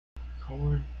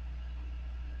record.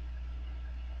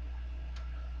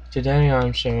 Today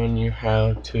I'm showing you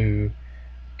how to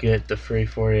get the free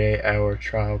 48-hour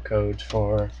trial codes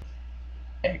for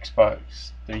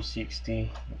Xbox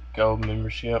 360 Gold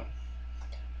membership.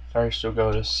 First you'll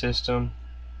go to System,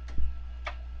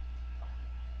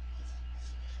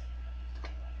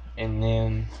 and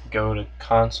then go to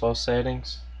Console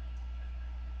Settings,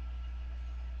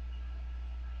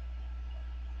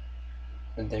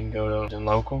 and then go to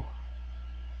Local,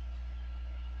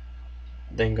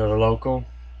 then go to Local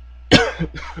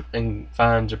and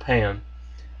find Japan.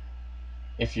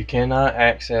 If you cannot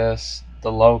access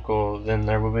the local, then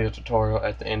there will be a tutorial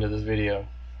at the end of this video.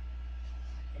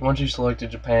 Once you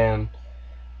selected Japan,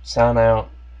 sign out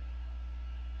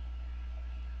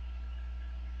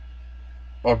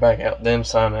or back out, then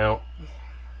sign out,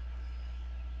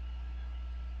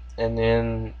 and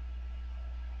then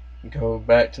go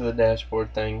back to the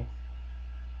dashboard thing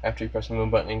after you press the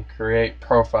move button and create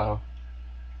profile.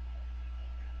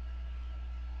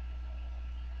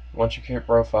 Once you create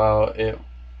profile,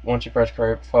 once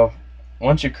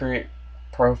you create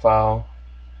profile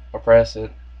or press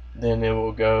it, then it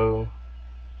will go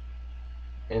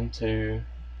into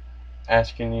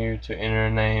asking you to enter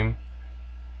a name.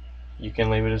 You can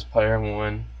leave it as player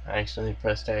 1. I accidentally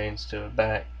pressed A instead of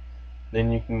back.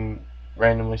 Then you can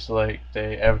randomly select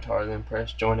the avatar, then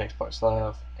press join Xbox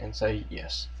Live and say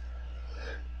yes.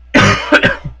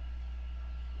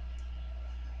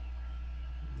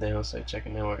 Then it'll say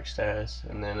checking network status,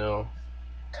 and then it'll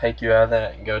take you out of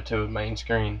that and go to a main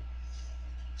screen.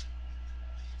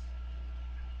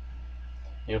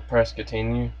 You'll press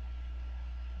continue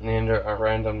and enter a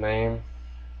random name.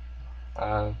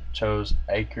 I chose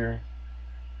Acre,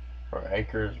 or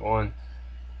Acres 1.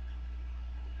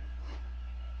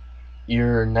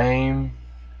 Your name,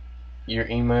 your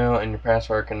email, and your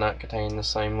password cannot contain the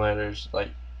same letters. Like,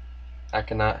 I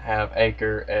cannot have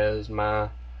Acre as my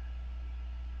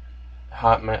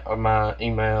Hotmail or my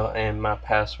email and my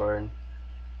password,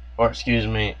 or excuse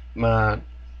me,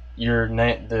 your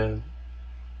name.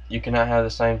 You cannot have the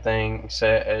same thing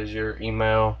set as your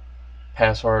email,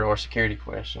 password, or security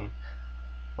question.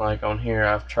 Like on here,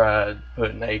 I've tried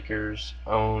putting Acres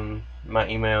on my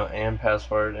email and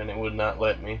password, and it would not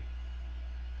let me.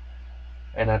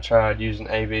 And I tried using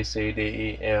A, B, C, D,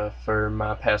 E, F for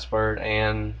my password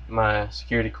and my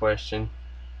security question,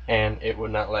 and it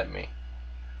would not let me.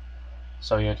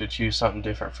 So you have to choose something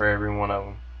different for every one of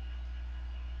them.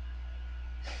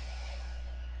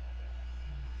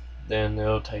 Then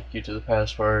it'll take you to the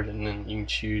password, and then you can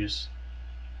choose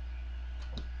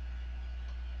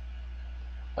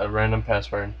a random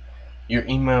password. Your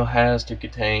email has to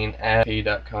contain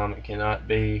 @p.com. It cannot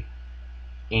be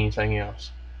anything else.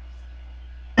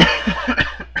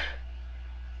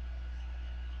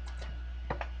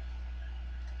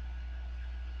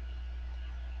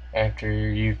 After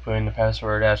you put in the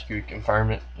password, ask you to confirm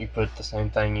it, you put the same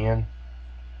thing in.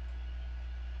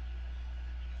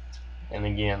 And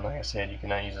again, like I said, you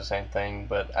cannot use the same thing,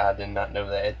 but I did not know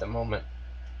that at the moment.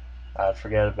 I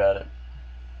forgot about it.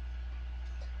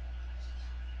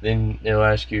 Then it'll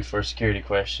ask you for a security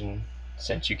question.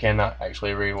 Since you cannot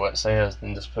actually read what it says,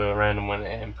 then just put a random one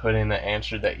and put in the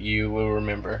answer that you will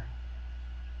remember.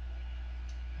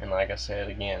 And like I said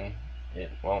again,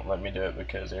 it won't let me do it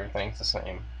because everything's the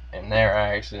same. And there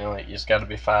I accidentally, it's got to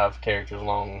be 5 characters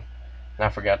long, and I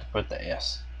forgot to put the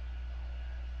S.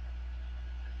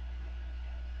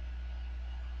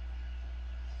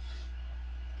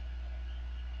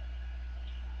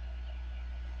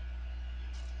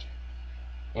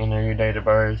 Enter your date of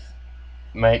birth.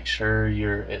 Make sure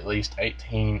you're at least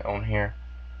 18 on here.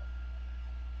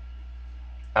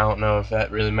 I don't know if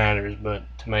that really matters, but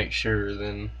to make sure,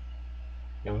 then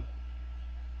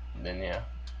yeah,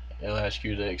 it'll ask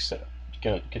you to accept,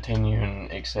 continue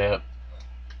and accept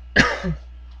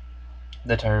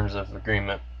the terms of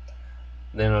agreement.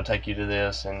 Then it'll take you to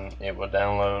this, and it will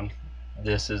download.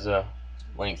 This is a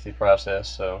lengthy process,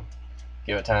 so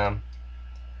give it time.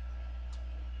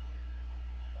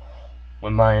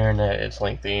 With my internet, it's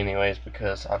lengthy anyways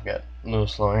because I've got a little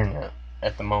slow internet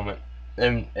at the moment.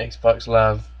 And Xbox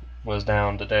Live was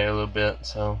down today a little bit,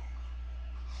 so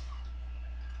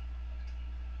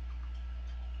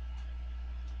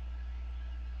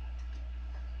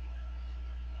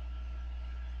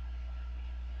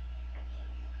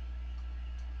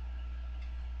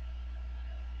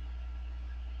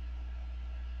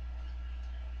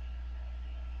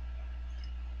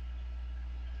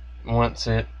once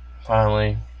it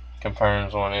finally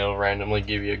confirms one, it'll randomly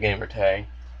give you a gamer tag,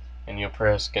 and you'll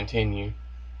press continue.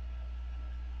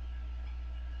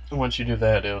 Once you do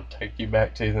that, it'll take you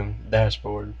back to the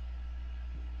dashboard,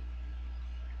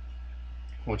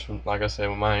 which, like I said,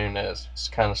 with my internet, it's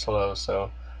kind of slow,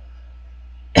 so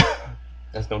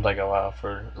it's gonna take a while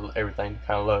for everything to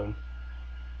kind of load.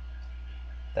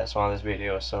 That's why this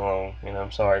video is so long, and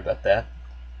I'm sorry about that.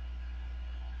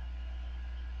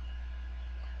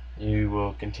 You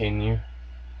will continue,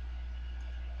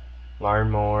 learn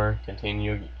more,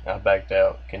 continue. I backed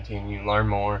out. Continue, learn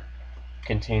more,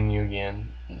 continue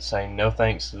again, and say no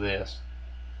thanks to this.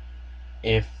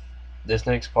 If this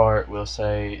next part will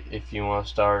say if you want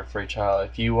to start a free trial,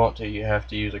 if you want to, you have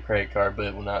to use a credit card, but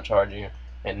it will not charge you.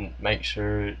 And make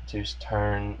sure to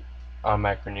turn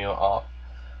automatic renewal off.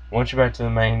 Once you're back to the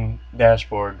main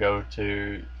dashboard, go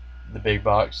to the big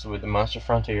box with the Monster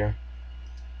Frontier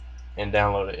and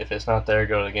download it. If it's not there,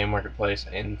 go to the game marketplace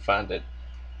and find it.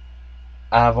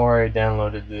 I've already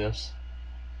downloaded this,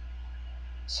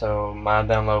 so my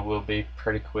download will be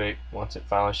pretty quick once it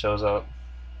finally shows up.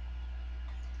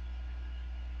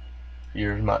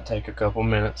 Yours might take a couple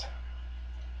minutes.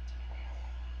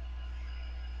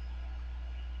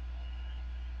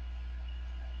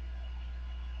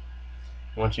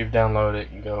 Once you've downloaded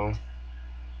it,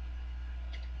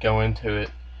 go into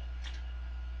it,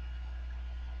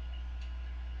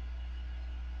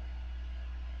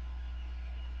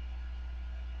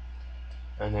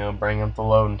 and it'll bring up the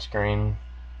loading screen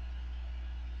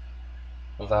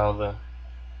with all the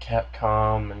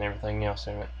Capcom and everything else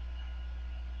in it.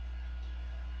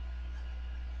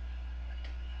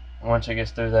 Once it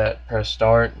gets through that, press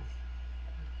start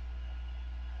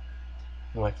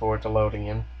and wait for it to load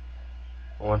again.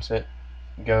 Once it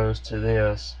goes to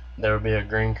this, there will be a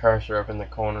green cursor up in the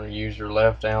corner. Use your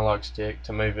left analog stick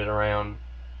to move it around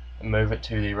and move it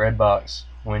to the red box.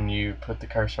 When you put the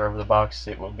cursor over the box,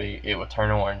 it will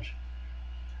turn orange.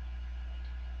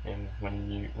 And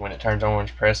when it turns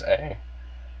orange, press A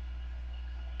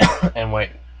and wait.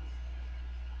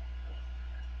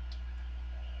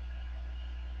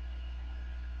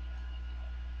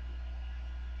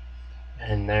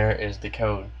 And there is the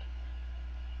code.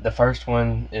 The first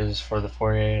one is for the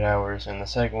 48 hours, and the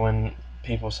second one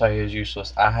people say is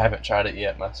useless. I haven't tried it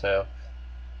yet myself.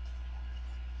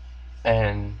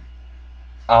 And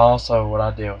what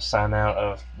I did was sign out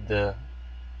of the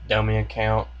dummy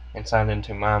account and sign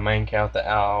into my main account that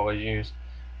I always use,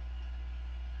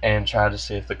 and try to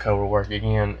see if the code will work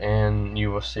again, and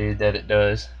you will see that it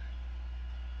does.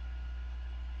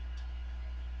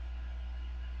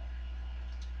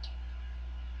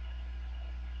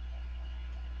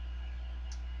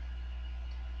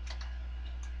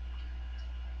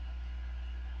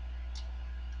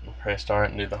 Press start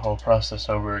and do the whole process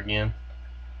over again,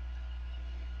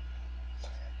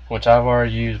 which I've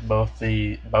already used both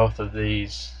of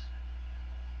these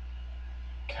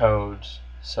codes,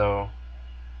 so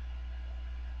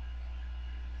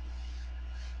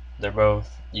they're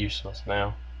both useless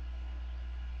now.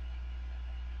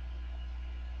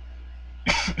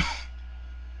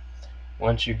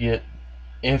 Once you get,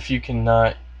 if you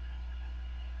cannot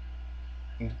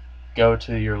go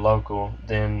to your local,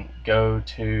 then go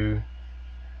to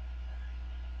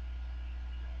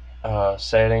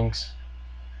settings.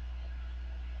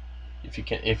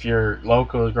 If your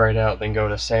local is grayed out, then go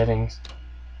to settings,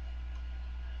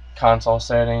 console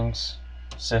settings,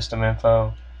 system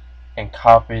info, and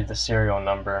copy the serial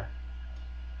number.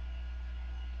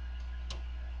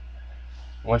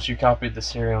 Once you copy the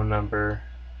serial number,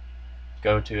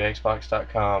 go to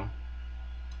xbox.com.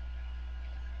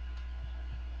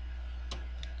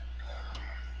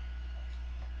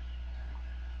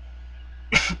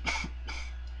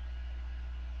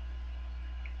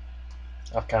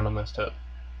 I've kind of messed up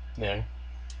there.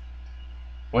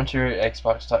 Once you're at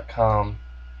xbox.com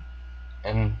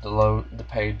and the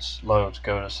page loads,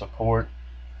 go to support.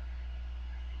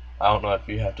 I don't know if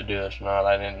you have to do this or not.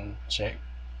 I didn't check.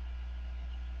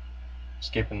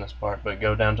 Skipping this part, but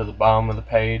go down to the bottom of the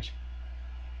page.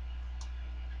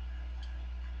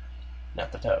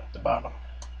 Not the top, the bottom.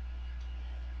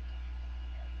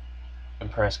 And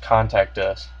press contact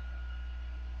us.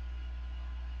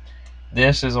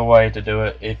 This is a way to do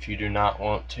it if you do not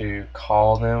want to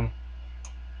call them,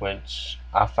 which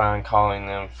I find calling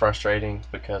them frustrating,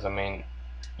 because I mean,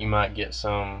 you might get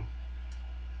some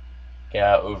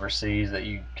guy overseas that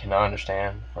you cannot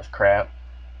understand with crap,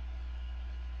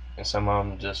 and some of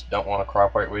them just don't want to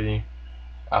cooperate with you.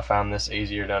 I found this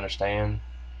easier to understand.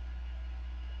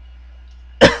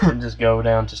 Just go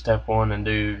down to step 1 and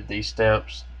do these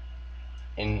steps,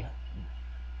 and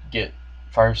get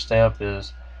first step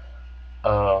is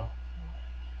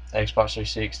Xbox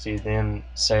 360, then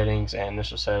settings and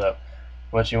initial setup.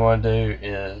 what you want to do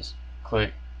is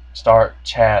click Start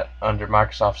Chat under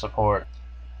Microsoft Support,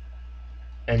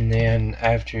 and then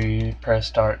after you press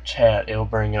Start Chat, it'll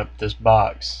bring up this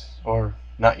box. Or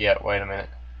not yet, wait a minute.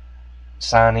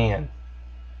 Sign in.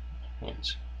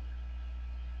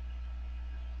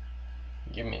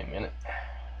 Give me a minute.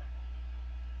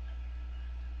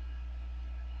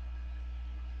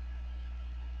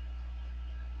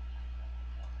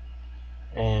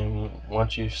 And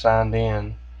once you've signed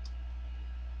in,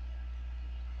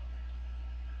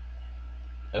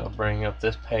 it'll bring up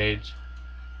this page,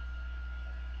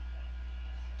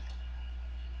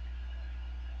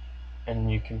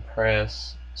 and you can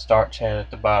press Start Chat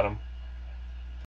at the bottom.